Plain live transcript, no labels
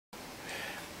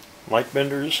Mike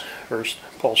Bender's first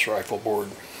pulse rifle board.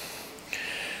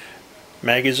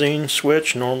 Magazine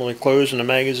switch normally closed and the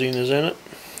magazine is in it.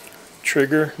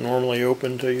 Trigger normally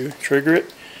open till you trigger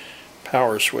it.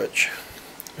 Power switch.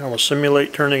 I will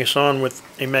simulate turning this on with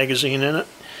a magazine in it.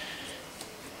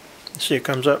 See, it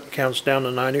comes up, counts down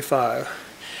to 95.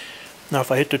 Now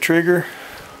if I hit the trigger,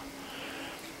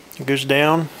 it goes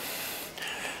down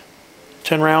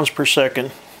 10 rounds per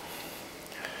second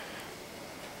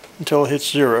until it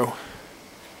hits 0.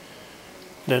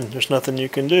 Then there's nothing you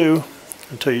can do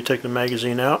until you take the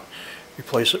magazine out,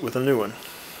 replace it with a new one.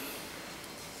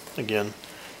 Again.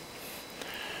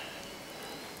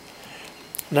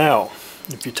 Now,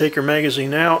 if you take your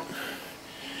magazine out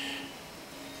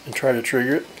and try to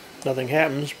trigger it, nothing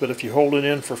happens, but if you hold it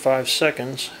in for 5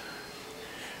 seconds,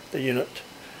 the unit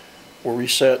will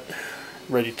reset,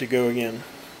 ready to go again,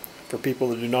 for people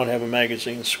that do not have a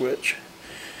magazine switch.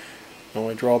 The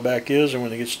only drawback is, and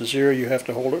when it gets to 0, you have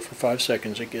to hold it for 5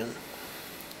 seconds again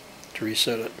to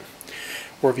reset it.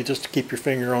 Or if you just keep your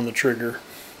finger on the trigger,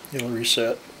 it'll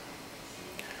reset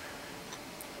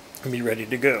and be ready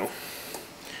to go.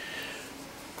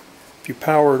 If you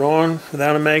power it on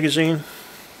without a magazine,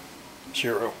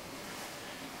 0.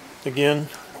 Again,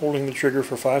 holding the trigger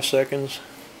for 5 seconds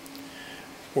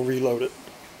will reload it.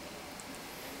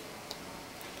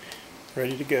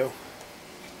 Ready to go.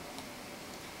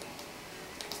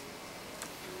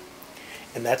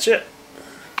 And that's it.